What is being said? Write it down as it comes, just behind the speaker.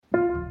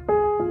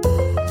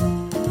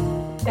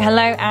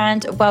Hello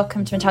and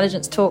welcome to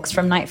Intelligence Talks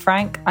from Knight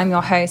Frank. I'm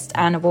your host,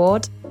 Anna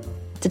Ward.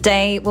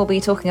 Today, we'll be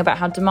talking about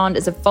how demand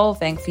is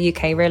evolving for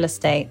UK real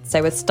estate,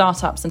 so with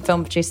startups and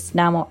film producers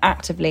now more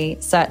actively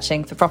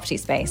searching for property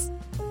space.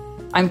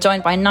 I'm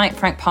joined by Knight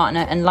Frank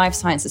partner and life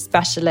sciences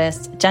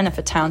specialist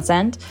Jennifer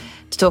Townsend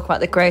to talk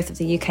about the growth of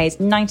the UK's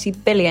 90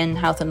 billion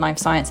health and life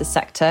sciences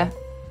sector.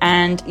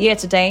 And year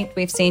to date,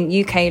 we've seen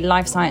UK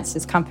life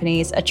sciences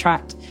companies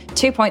attract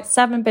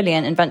 2.7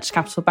 billion in venture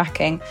capital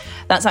backing.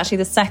 That's actually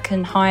the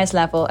second highest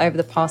level over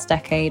the past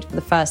decade for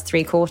the first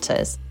 3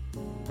 quarters.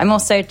 I'm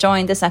also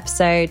joined this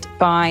episode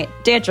by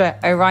Deirdre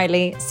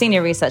O'Reilly,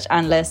 Senior Research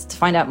Analyst, to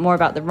find out more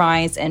about the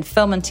rise in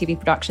film and TV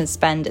production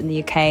spend in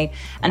the UK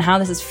and how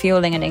this is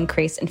fueling an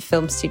increase in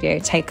film studio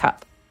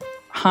take-up.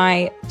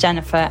 Hi,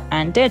 Jennifer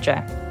and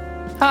Deirdre.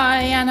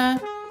 Hi,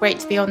 Anna. Great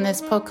to be on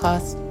this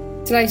podcast.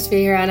 Delighted to be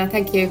here, Anna.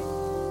 Thank you.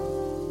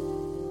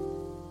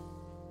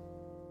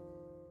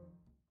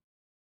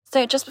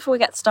 So just before we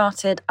get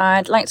started,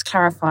 I'd like to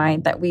clarify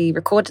that we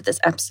recorded this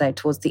episode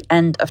towards the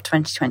end of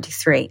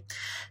 2023.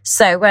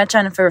 So where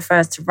Jennifer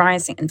refers to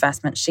rising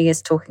investment, she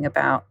is talking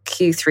about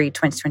Q3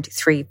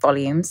 2023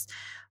 volumes.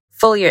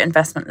 Full year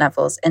investment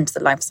levels into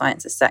the life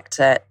sciences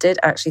sector did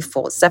actually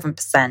fall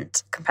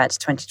 7% compared to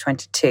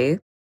 2022,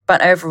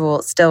 but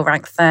overall still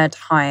ranked third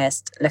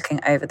highest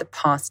looking over the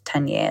past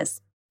 10 years.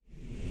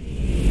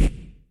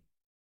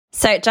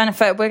 So,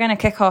 Jennifer, we're going to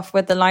kick off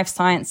with the life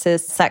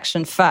sciences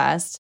section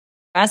first.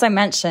 As I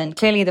mentioned,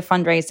 clearly the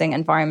fundraising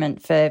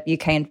environment for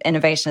UK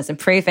innovation is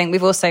improving.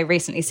 We've also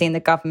recently seen the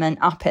government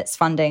up its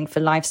funding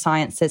for life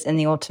sciences in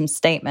the autumn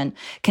statement.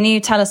 Can you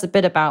tell us a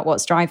bit about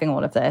what's driving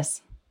all of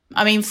this?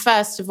 I mean,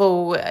 first of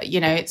all,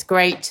 it's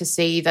great to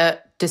see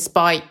that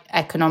despite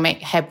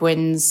economic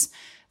headwinds,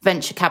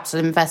 venture capital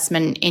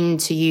investment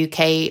into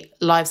UK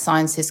life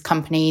sciences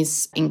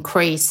companies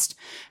increased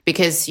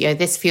because,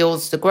 this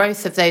fuels the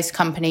growth of those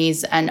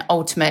companies and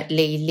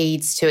ultimately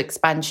leads to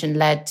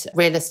expansion-led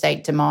real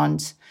estate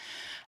demand.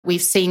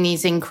 We've seen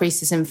these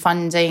increases in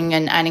funding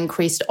and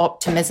increased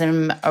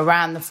optimism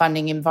around the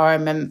funding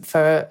environment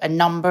for a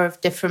number of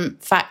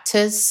different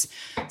factors.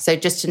 So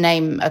just to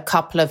name a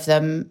couple of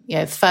them,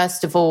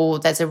 first of all,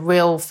 there's a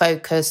real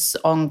focus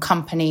on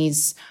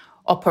companies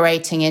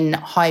operating in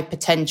high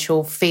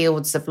potential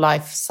fields of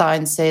life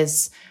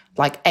sciences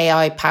like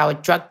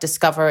AI-powered drug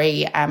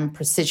discovery and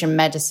precision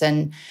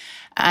medicine.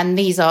 And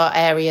these are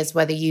areas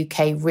where the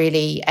UK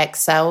really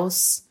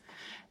excels.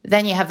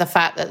 Then you have the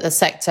fact that the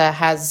sector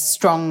has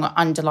strong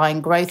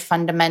underlying growth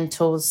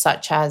fundamentals,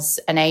 such as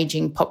an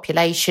aging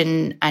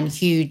population and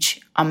huge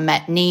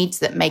unmet needs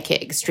that make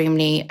it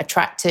extremely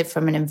attractive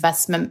from an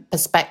investment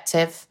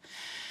perspective.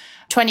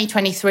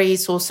 2023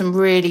 saw some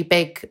really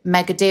big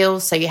mega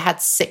deals. So you had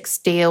 6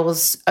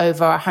 deals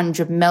over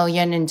 100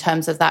 million in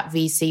terms of that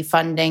VC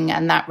funding,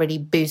 and that really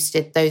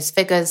boosted those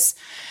figures.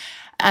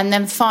 And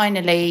then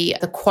finally,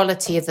 the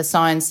quality of the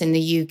science in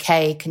the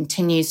UK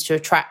continues to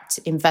attract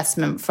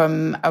investment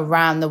from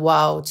around the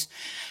world.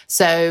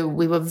 So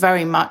we were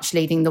very much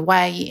leading the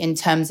way in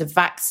terms of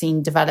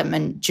vaccine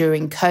development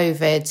during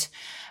COVID.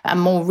 And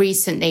more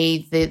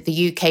recently, the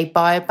UK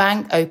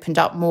Biobank opened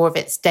up more of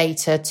its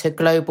data to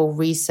global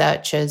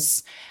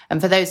researchers.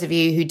 And for those of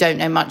you who don't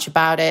know much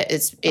about it,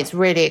 it's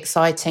really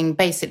exciting.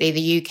 Basically,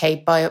 the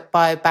UK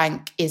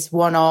Biobank is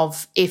one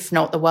of, if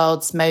not the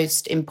world's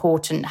most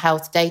important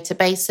health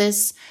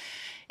databases.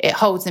 It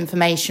holds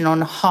information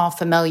on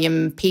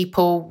 500,000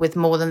 people with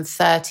more than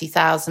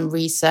 30,000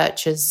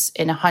 researchers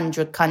in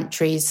 100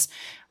 countries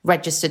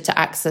registered to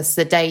access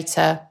the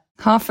data.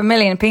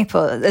 500,000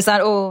 people. Is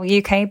that all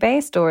UK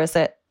based or is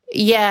it?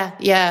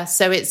 Yeah.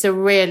 So it's a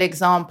real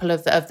example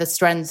of the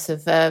strengths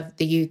of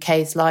the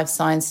UK's life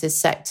sciences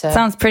sector.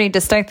 Sounds pretty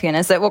dystopian.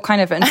 Is it? What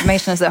kind of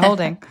information is it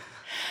holding?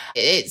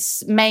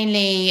 It's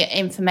mainly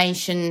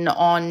information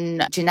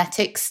on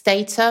genetics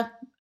data,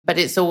 but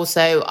it's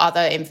also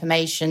other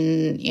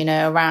information,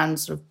 around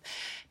sort of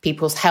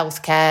people's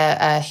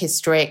healthcare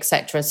history,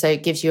 etc. So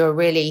it gives you a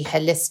really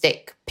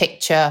holistic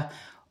picture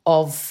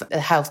of the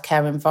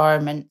healthcare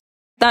environment.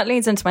 That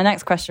leads into my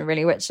next question,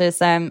 really, which is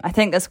I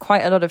think there's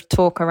quite a lot of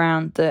talk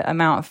around the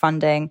amount of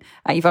funding.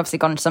 You've obviously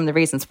gone into some of the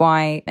reasons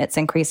why it's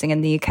increasing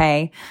in the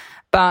UK,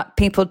 but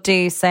people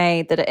do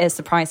say that it is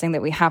surprising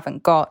that we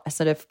haven't got a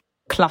sort of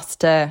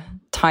cluster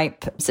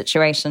type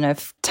situation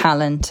of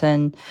talent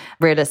and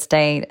real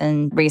estate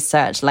and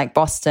research like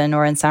Boston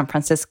or in San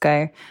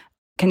Francisco.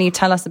 Can you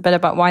tell us a bit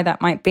about why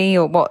that might be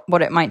or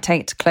what it might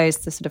take to close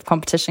the sort of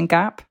competition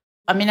gap?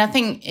 I mean, I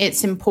think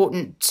it's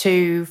important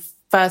to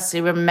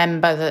firstly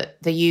remember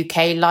that the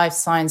UK life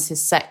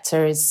sciences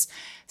sector is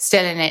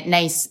still in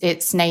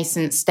its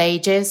nascent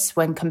stages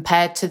when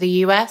compared to the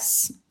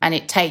US, and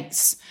it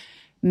takes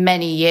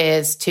many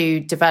years to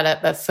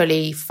develop a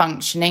fully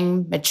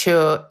functioning,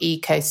 mature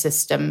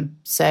ecosystem.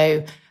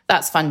 So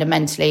that's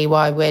fundamentally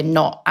why we're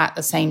not at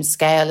the same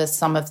scale as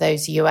some of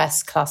those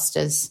US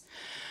clusters.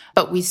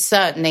 But we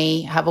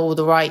certainly have all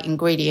the right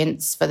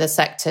ingredients for the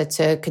sector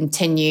to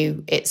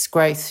continue its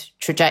growth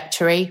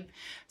trajectory.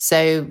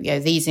 So,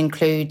 these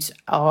include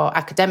our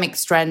academic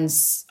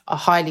strengths, a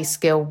highly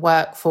skilled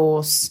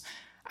workforce,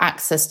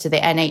 access to the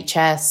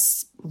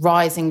NHS,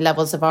 rising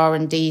levels of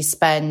R&D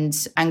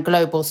spend, and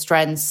global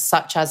strengths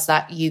such as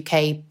that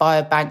UK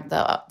biobank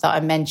that I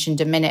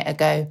mentioned a minute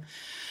ago.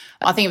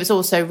 I think it was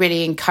also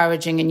really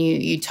encouraging, and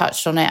you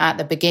touched on it at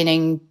the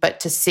beginning, but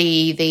to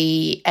see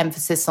the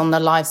emphasis on the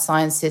life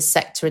sciences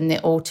sector in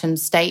the autumn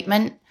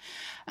statement,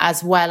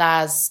 as well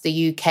as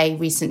the UK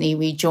recently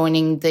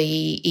rejoining the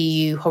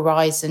EU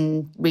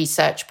Horizon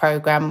research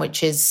programme,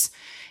 which is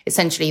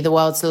essentially the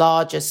world's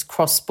largest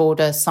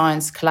cross-border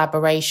science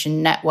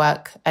collaboration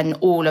network. And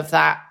all of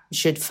that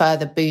should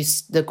further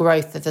boost the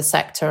growth of the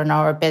sector and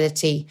our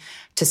ability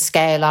to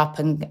scale up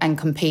and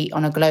compete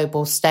on a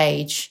global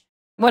stage.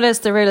 What is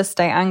the real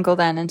estate angle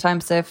then in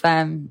terms of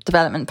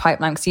development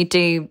pipeline? Because you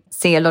do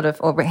see a lot of,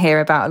 or hear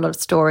about a lot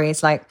of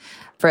stories, like,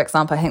 for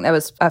example, I think there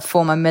was a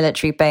former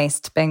military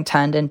base being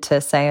turned into,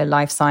 say, a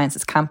life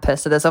sciences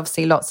campus. So there's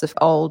obviously lots of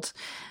old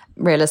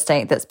real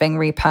estate that's being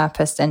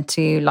repurposed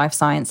into life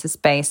sciences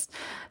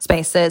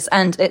spaces.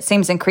 And it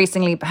seems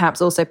increasingly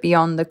perhaps also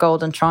beyond the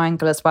Golden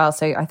Triangle as well.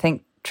 So I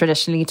think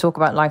traditionally you talk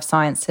about life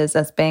sciences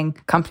as being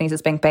companies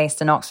as being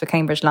based in Oxford,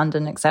 Cambridge,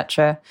 London,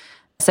 etc.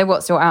 So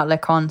what's your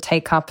outlook on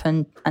take-up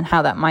and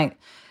how that might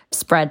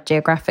spread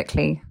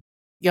geographically?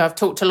 Yeah, I've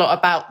talked a lot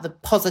about the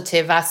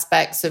positive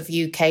aspects of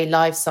UK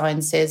life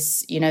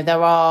sciences.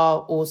 There are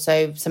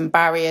also some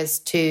barriers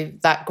to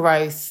that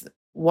growth,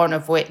 one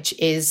of which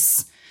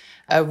is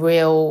a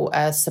real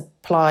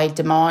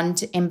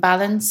supply-demand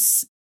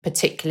imbalance,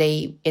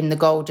 particularly in the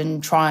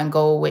Golden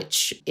Triangle,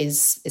 which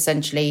is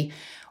essentially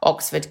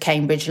Oxford,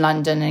 Cambridge,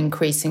 London, and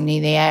increasingly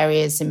the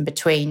areas in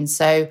between.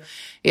 So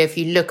if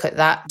you look at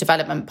that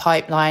development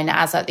pipeline,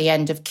 as at the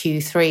end of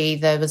Q3,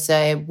 there was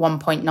a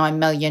 1.9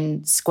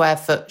 million square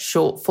foot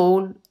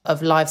shortfall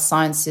of life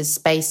sciences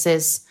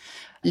spaces.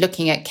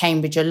 Looking at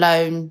Cambridge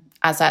alone,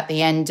 as at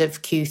the end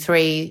of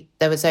Q3,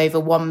 there was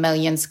over 1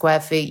 million square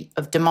feet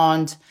of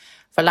demand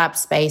for lab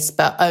space,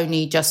 but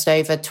only just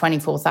over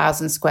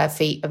 24,000 square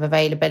feet of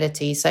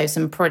availability. So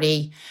some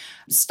pretty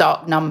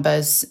stark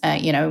numbers.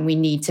 We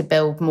need to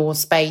build more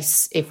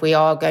space if we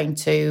are going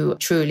to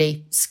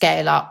truly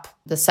scale up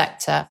the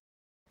sector.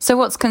 So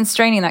what's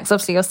constraining that? Because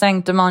obviously you're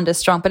saying demand is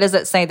strong, but is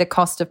it, say, the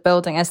cost of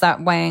building? Is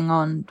that weighing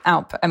on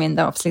output? I mean,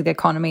 obviously the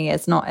economy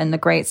is not in a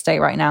great state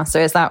right now. So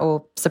is that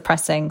all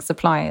suppressing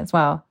supply as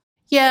well?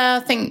 Yeah,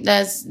 I think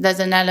there's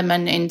an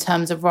element in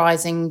terms of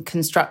rising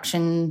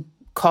construction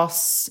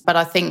costs. But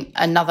I think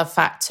another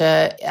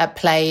factor at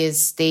play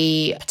is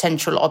the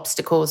potential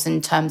obstacles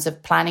in terms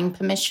of planning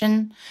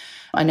permission.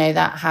 I know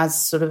that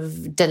has sort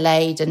of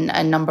delayed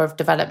a number of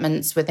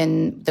developments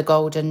within the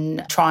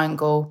Golden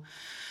Triangle.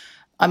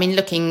 I mean,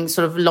 looking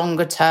sort of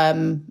longer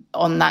term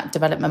on that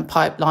development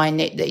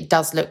pipeline, it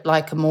does look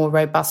like a more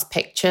robust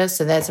picture.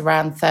 So there's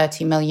around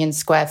 30 million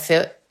square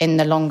foot in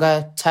the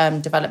longer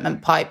term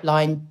development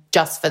pipeline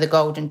just for the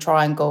Golden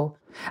Triangle.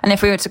 And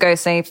if we were to go,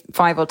 say,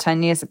 5 or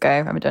 10 years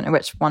ago, I don't know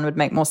which one would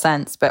make more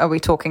sense, but are we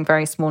talking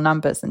very small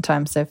numbers in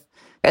terms of,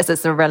 is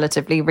this a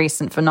relatively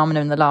recent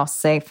phenomenon in the last,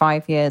 say,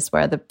 5 years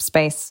where the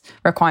space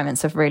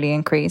requirements have really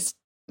increased?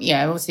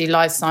 Yeah, obviously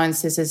life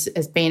sciences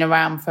has been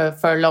around for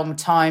a long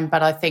time,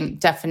 but I think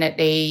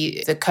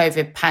definitely the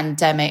COVID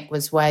pandemic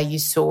was where you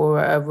saw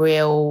a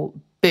real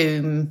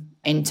boom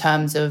in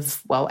terms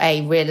of, well,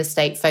 real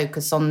estate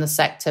focus on the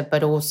sector,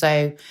 but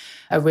also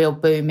a real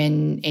boom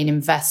in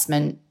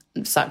investment,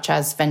 such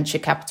as venture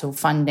capital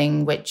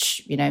funding,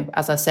 which,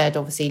 as I said,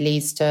 obviously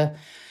leads to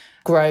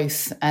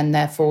growth and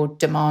therefore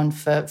demand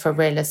for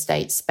real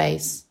estate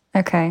space.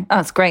 Okay,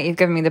 that's great. You've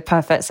given me the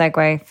perfect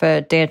segue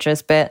for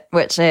Deirdre's bit,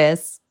 which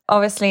is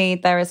obviously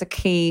there is a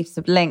key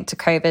sort of link to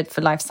COVID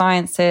for life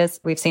sciences.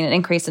 We've seen an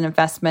increase in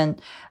investment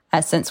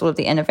since all of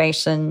the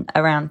innovation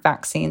around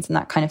vaccines and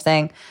that kind of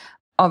thing.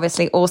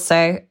 Obviously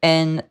also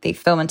in the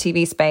film and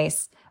TV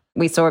space,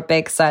 we saw a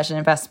big surge in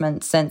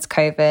investment since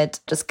COVID,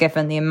 just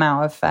given the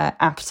amount of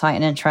appetite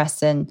and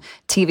interest in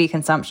TV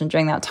consumption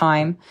during that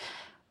time.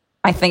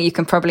 I think you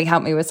can probably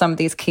help me with some of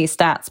these key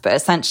stats, but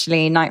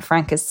essentially Knight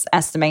Frank is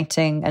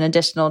estimating an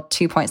additional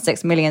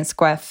 2.6 million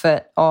square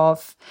foot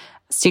of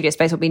studio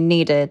space will be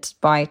needed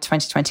by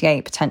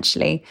 2028,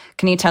 potentially.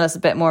 Can you tell us a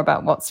bit more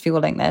about what's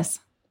fueling this?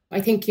 I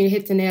think you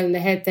hit the nail on the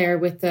head there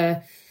with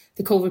the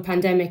COVID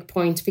pandemic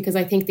point, because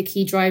I think the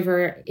key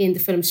driver in the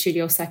film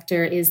studio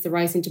sector is the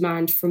rising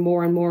demand for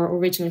more and more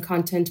original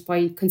content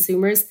by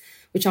consumers,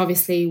 which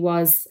obviously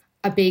was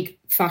a big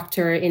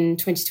factor in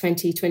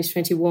 2020,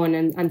 2021,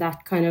 and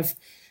that kind of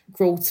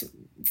growth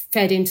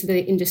fed into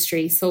the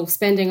industry. So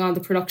spending on the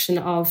production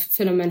of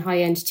film and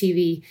high-end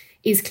TV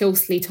is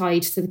closely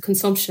tied to the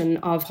consumption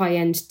of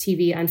high-end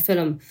TV and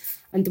film.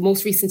 And the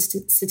most recent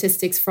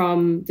statistics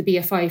from the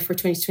BFI for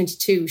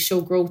 2022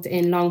 show growth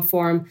in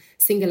long-form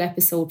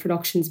single-episode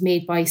productions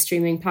made by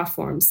streaming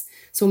platforms.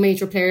 So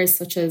major players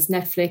such as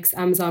Netflix,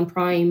 Amazon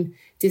Prime,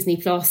 Disney+,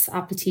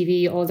 Apple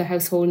TV, all the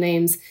household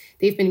names,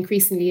 they've been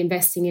increasingly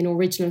investing in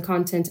original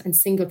content and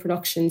single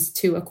productions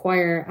to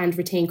acquire and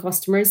retain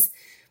customers.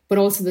 but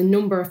also the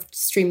number of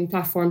streaming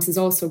platforms is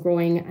also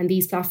growing, and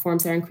these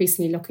platforms are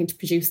increasingly looking to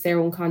produce their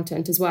own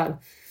content as well.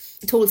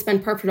 Total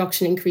spend per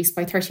production increased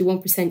by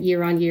 31%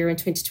 year on year in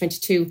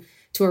 2022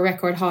 to a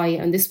record high,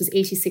 and this was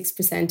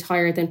 86%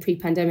 higher than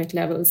pre-pandemic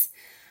levels.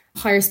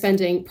 Higher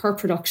spending per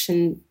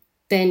production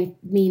then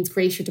means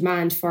greater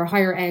demand for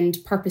higher end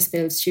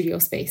purpose-built studio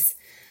space.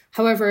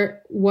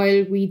 However,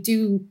 while we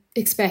do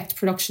expect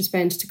production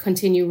spend to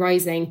continue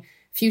rising,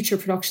 future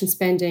production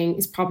spending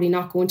is probably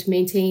not going to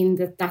maintain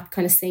that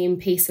kind of same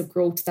pace of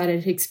growth that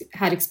it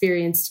had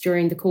experienced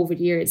during the COVID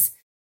years.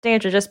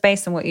 Deirdre, just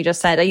based on what you just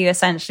said, are you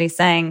essentially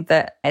saying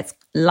that it's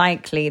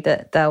likely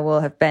that there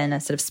will have been a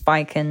sort of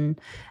spike in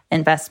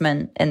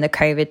investment in the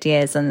COVID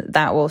years and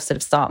that will sort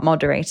of start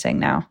moderating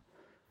now?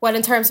 Well,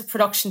 in terms of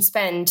production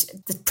spend,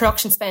 the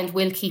production spend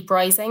will keep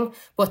rising,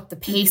 but the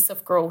pace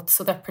of growth,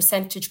 so that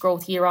percentage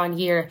growth year on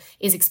year,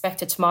 is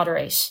expected to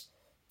moderate.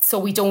 So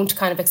we don't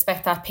kind of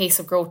expect that pace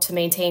of growth to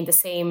maintain the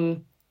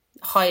same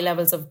high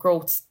levels of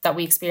growth that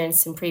we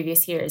experienced in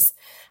previous years.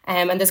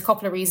 And there's a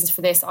couple of reasons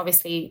for this.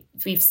 Obviously,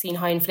 we've seen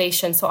high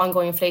inflation. So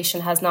ongoing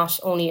inflation has not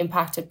only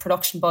impacted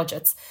production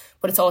budgets,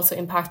 but it's also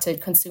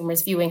impacted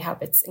consumers' viewing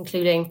habits,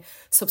 including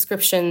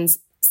subscriptions,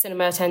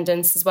 cinema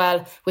attendance as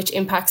well, which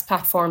impacts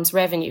platforms'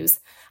 revenues.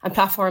 And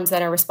platforms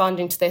then are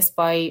responding to this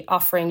by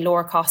offering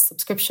lower cost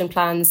subscription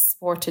plans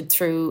supported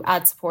through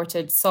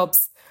ad-supported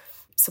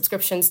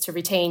subscriptions to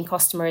retain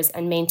customers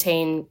and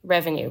maintain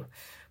revenue.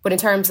 But in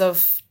terms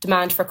of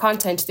demand for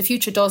content, the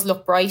future does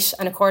look bright.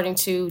 And according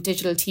to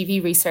digital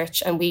TV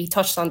research, and we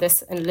touched on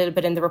this in a little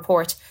bit in the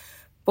report,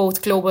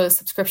 both global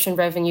subscription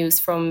revenues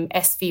from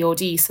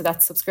SVOD, so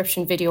that's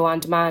subscription video on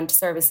demand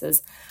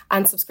services,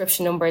 and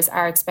subscription numbers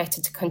are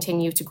expected to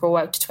continue to grow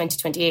out to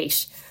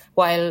 2028,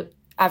 while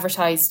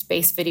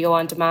advertised-based video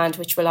on demand,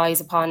 which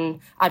relies upon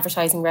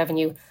advertising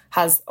revenue,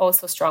 has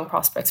also strong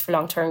prospects for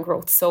long-term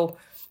growth.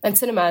 And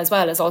cinema as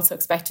well is also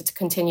expected to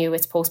continue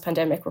its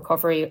post-pandemic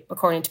recovery,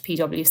 according to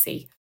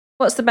PwC.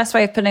 What's the best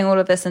way of putting all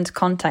of this into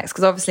context?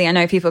 Because obviously I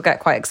know people get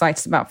quite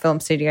excited about film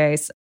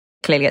studios.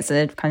 Clearly, it's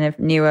a kind of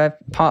newer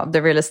part of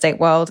the real estate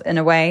world in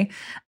a way.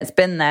 It's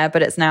been there,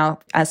 but it's now,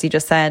 as you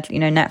just said,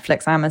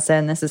 Netflix,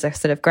 Amazon, this is a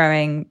sort of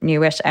growing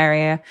newish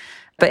area.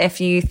 But if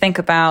you think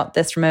about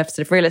this from a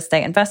sort of real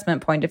estate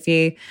investment point of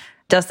view,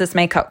 does this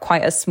make up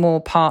quite a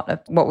small part of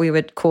what we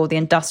would call the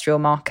industrial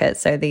market?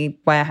 So the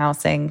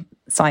warehousing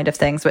side of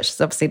things, which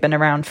has obviously been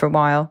around for a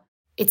while.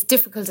 It's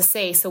difficult to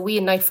say. So we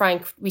in Knight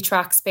Frank, we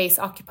track space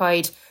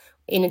occupied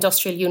in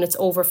industrial units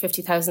over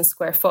 50,000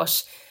 square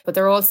foot. But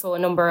there are also a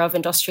number of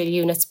industrial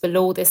units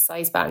below this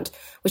size band,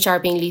 which are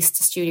being leased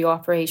to studio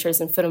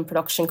operators and film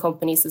production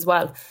companies as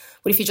well.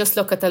 But if you just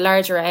look at the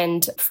larger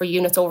end for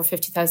units over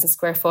 50,000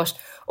 square foot,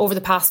 over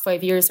the past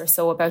 5 years or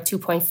so, about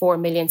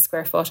 2.4 million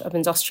square foot of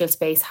industrial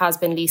space has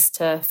been leased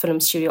to film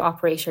studio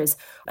operators.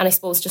 And I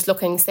suppose just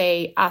looking,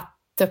 say, at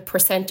the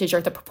percentage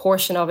or the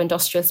proportion of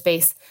industrial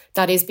space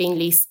that is being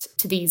leased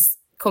to these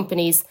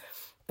companies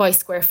by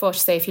square foot,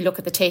 say if you look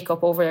at the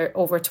take-up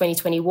over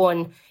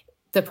 2021,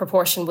 the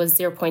proportion was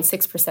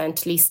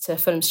 0.6% leased to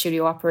film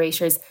studio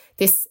operators.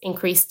 This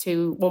increased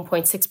to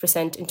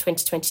 1.6% in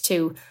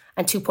 2022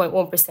 and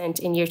 2.1%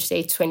 in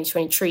year-to-date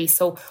 2023.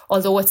 So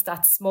although it's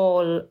that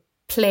small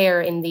player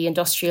in the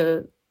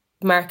industrial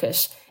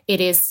market,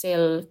 it is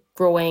still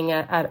growing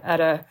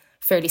at a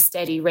fairly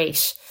steady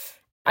rate.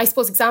 I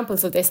suppose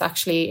examples of this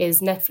actually is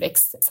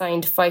Netflix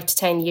signed 5 to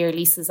 10 year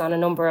leases on a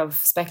number of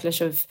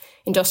speculative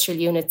industrial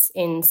units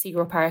in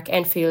Seagrove Park,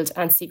 Enfield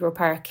and Seagrove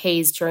Park,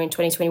 Hayes during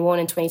 2021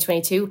 and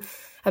 2022,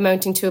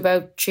 amounting to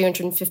about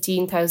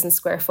 315,000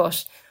 square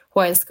foot,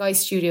 while Sky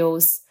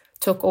Studios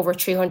took over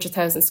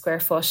 300,000 square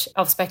foot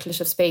of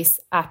speculative space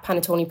at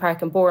Panattoni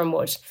Park and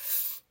Borehamwood.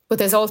 But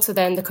there's also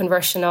then the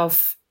conversion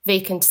of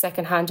vacant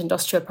second-hand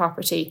industrial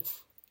property,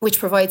 which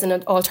provides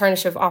an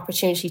alternative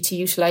opportunity to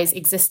utilise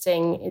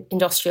existing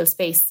industrial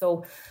space.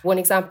 So one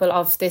example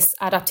of this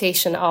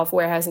adaptation of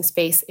warehousing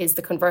space is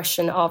the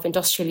conversion of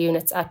industrial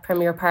units at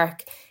Premier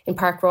Park in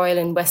Park Royal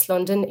in West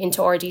London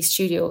into RD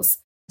Studios.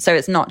 So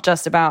it's not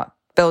just about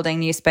building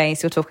new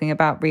space, you're talking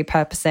about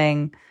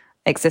repurposing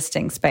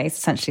existing space,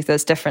 essentially. So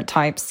there's different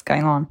types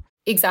going on.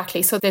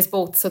 Exactly. So there's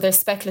both. So there's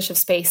speculative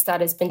space that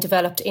has been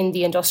developed in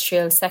the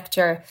industrial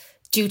sector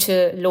due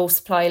to low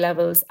supply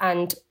levels.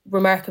 And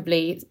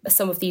remarkably,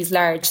 some of these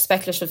large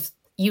speculative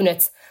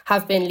units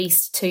have been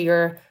leased to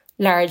your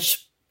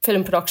large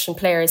film production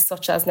players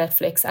such as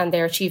Netflix, and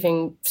they're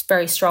achieving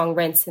very strong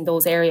rents in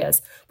those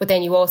areas. But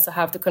then you also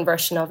have the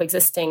conversion of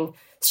existing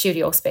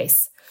studio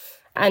space.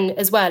 And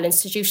as well,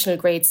 institutional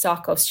grade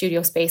stock of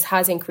studio space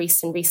has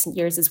increased in recent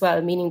years as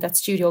well, meaning that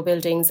studio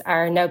buildings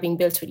are now being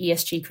built with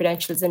ESG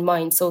credentials in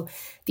mind. So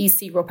these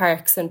Seagrove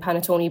Parks and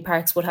Panattoni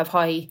Parks will have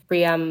high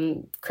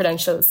BREEAM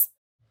credentials.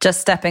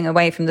 Just stepping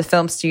away from the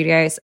film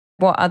studios,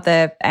 what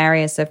other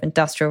areas of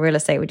industrial real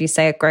estate would you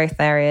say are growth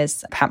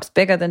areas, perhaps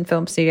bigger than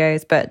film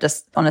studios, but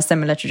just on a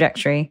similar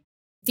trajectory?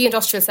 The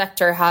industrial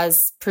sector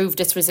has proved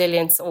its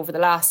resilience over the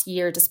last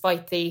year,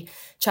 despite the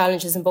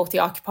challenges in both the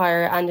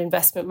occupier and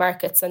investment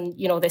markets. And,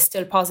 there's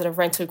still positive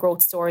rental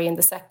growth story in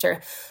the sector.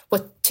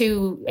 But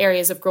two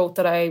areas of growth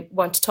that I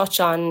want to touch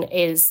on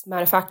is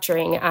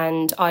manufacturing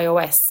and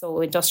IOS,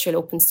 so industrial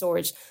open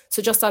storage.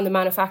 So just on the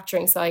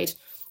manufacturing side,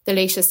 the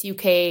latest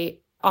UK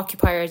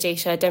occupier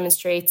data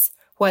demonstrates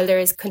while there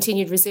is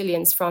continued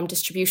resilience from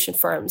distribution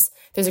firms,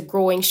 there's a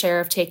growing share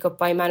of take-up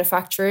by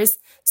manufacturers.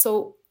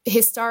 So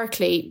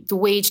historically, the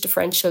wage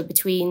differential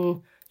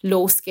between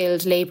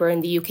low-skilled labour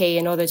in the UK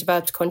and other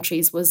developed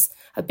countries was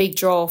a big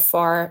draw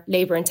for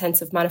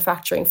labour-intensive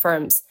manufacturing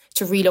firms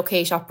to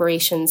relocate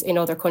operations in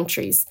other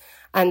countries.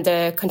 And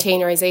the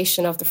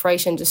containerisation of the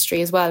freight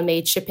industry as well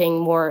made shipping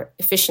more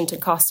efficient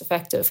and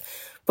cost-effective.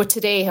 But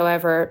today,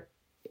 however,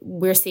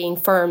 we're seeing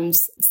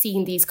firms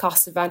seeing these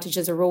cost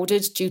advantages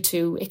eroded due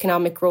to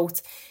economic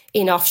growth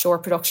in offshore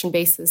production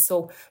bases.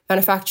 So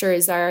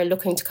manufacturers are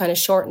looking to kind of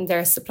shorten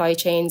their supply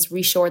chains,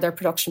 reshore their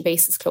production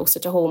bases closer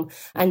to home.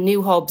 And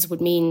new hubs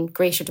would mean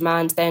greater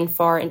demand then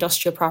for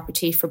industrial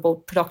property for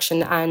both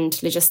production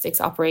and logistics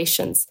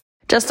operations.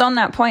 Just on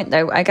that point,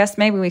 though, I guess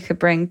maybe we could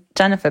bring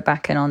Jennifer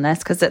back in on this,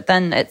 because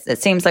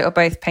it seems like we're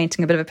both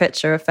painting a bit of a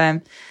picture of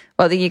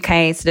the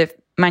UK sort of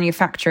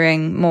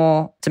manufacturing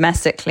more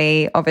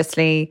domestically,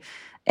 obviously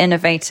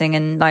innovating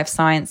in life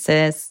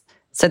sciences.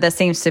 So there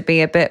seems to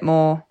be a bit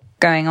more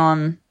going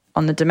on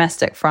the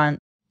domestic front.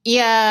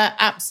 Yeah,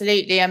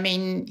 absolutely. I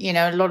mean,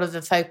 a lot of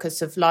the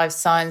focus of life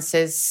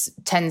sciences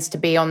tends to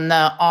be on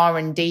the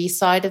R&D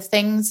side of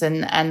things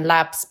and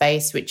lab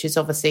space, which is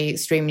obviously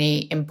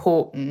extremely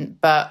important.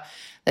 But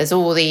there's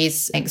all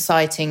these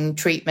exciting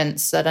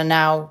treatments that are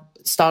now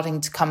starting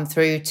to come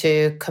through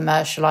to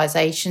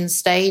commercialization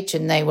stage,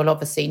 and they will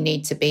obviously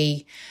need to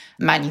be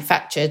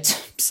manufactured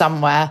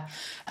somewhere.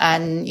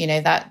 And,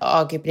 that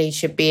arguably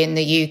should be in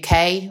the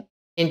UK.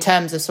 In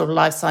terms of sort of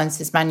life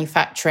sciences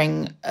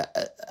manufacturing,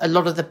 a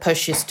lot of the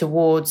push is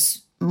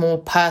towards more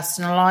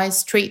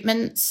personalized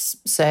treatments.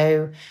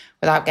 So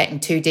without getting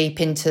too deep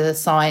into the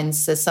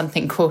science, there's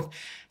something called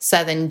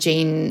cell and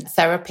gene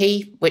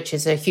therapy, which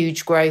is a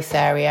huge growth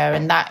area.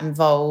 And that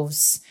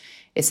involves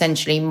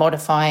essentially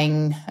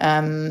modifying,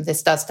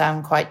 this does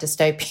sound quite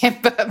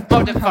dystopian, but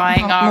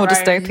modifying our more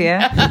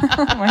dystopia.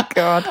 Oh my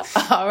God.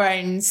 Our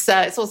own,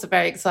 it's also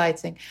very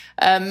exciting,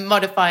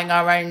 modifying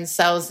our own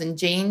cells and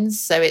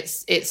genes. So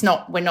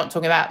we're not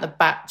talking about the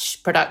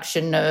batch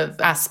production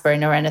of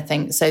aspirin or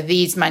anything. So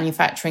these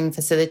manufacturing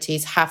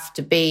facilities have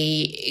to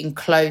be in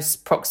close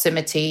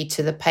proximity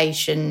to the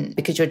patient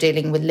because you're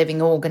dealing with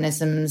living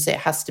organisms. It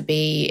has to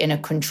be in a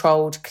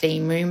controlled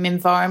clean room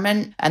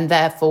environment, and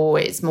therefore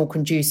it's more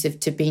conducive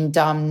to being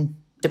done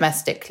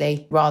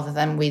domestically rather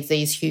than with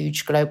these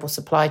huge global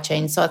supply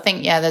chains. So I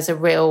think, there's a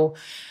real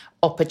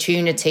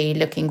opportunity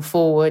looking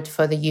forward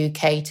for the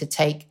UK to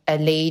take a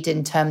lead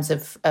in terms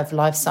of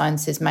life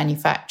sciences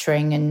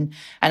manufacturing. And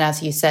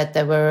as you said,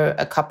 there were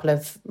a couple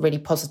of really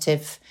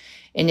positive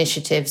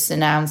initiatives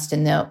announced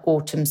in the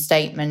autumn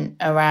statement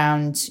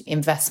around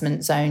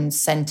investment zones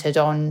centred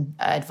on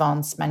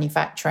advanced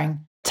manufacturing.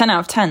 10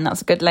 out of 10,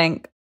 that's a good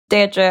link.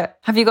 Deirdre,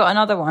 have you got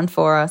another one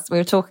for us? We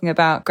were talking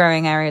about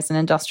growing areas in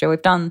industrial.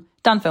 We've done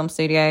film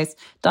studios,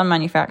 done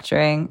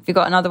manufacturing. Have you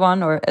got another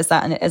one, or is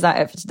that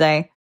it for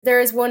today? There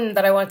is one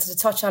that I wanted to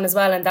touch on as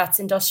well, and that's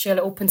industrial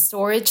open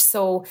storage.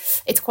 So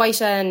it's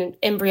quite an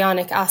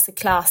embryonic asset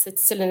class.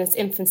 It's still in its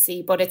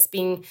infancy, but it's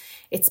been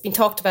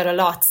talked about a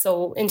lot.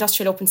 So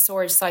industrial open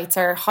storage sites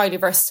are highly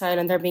versatile,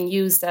 and they're being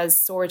used as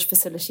storage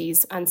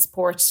facilities and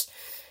support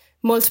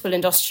multiple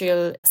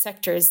industrial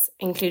sectors,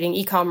 including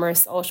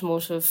e-commerce,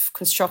 automotive,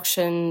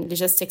 construction,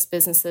 logistics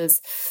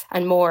businesses,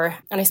 and more.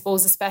 And I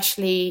suppose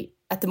especially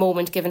at the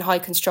moment, given high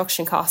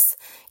construction costs,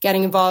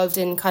 getting involved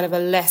in kind of a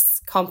less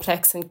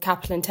complex and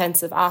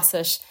capital-intensive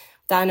asset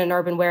than an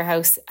urban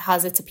warehouse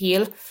has its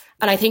appeal.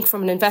 And I think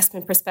from an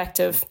investment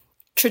perspective,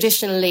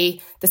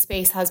 traditionally, the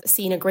space has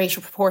seen a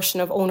greater proportion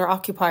of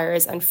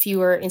owner-occupiers and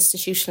fewer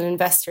institutional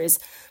investors.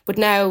 But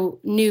now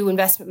new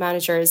investment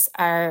managers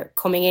are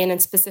coming in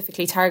and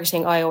specifically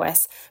targeting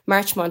IOS,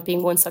 Marchmont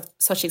being one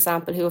such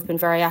example, who have been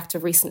very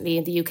active recently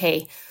in the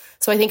UK.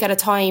 So I think at a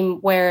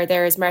time where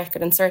there is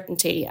market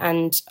uncertainty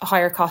and a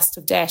higher cost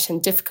of debt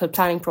and difficult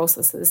planning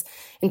processes,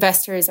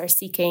 investors are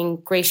seeking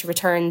greater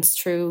returns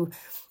through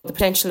the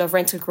potential of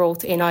rental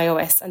growth in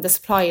IOS, and the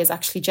supply is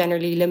actually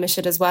generally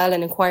limited as well,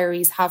 and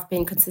inquiries have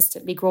been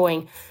consistently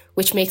growing,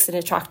 which makes it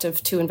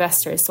attractive to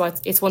investors. So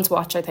it's one to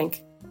watch, I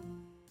think.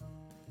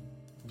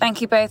 Thank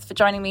you both for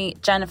joining me,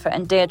 Jennifer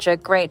and Deirdre.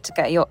 Great to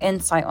get your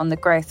insight on the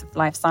growth of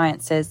life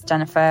sciences.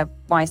 Jennifer,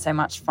 why so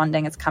much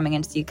funding is coming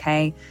into the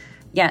UK,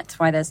 yet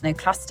why there's no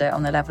cluster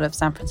on the level of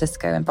San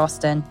Francisco and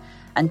Boston.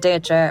 And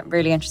Deirdre,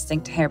 really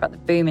interesting to hear about the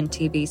boom in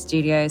TV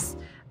studios,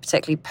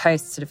 particularly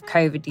post sort of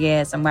COVID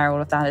years, and where all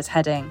of that is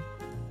heading.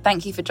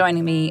 Thank you for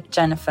joining me,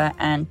 Jennifer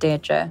and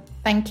Deirdre.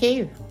 Thank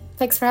you.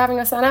 Thanks for having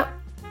us, Anna.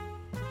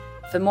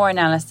 For more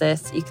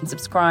analysis, you can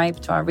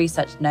subscribe to our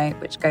research note,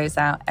 which goes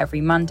out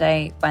every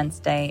Monday,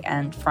 Wednesday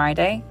and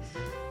Friday.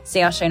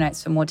 See our show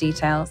notes for more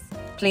details.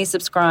 Please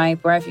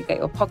subscribe wherever you get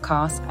your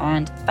podcasts,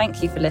 and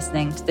thank you for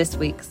listening to this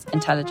week's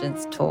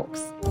Intelligence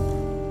Talks.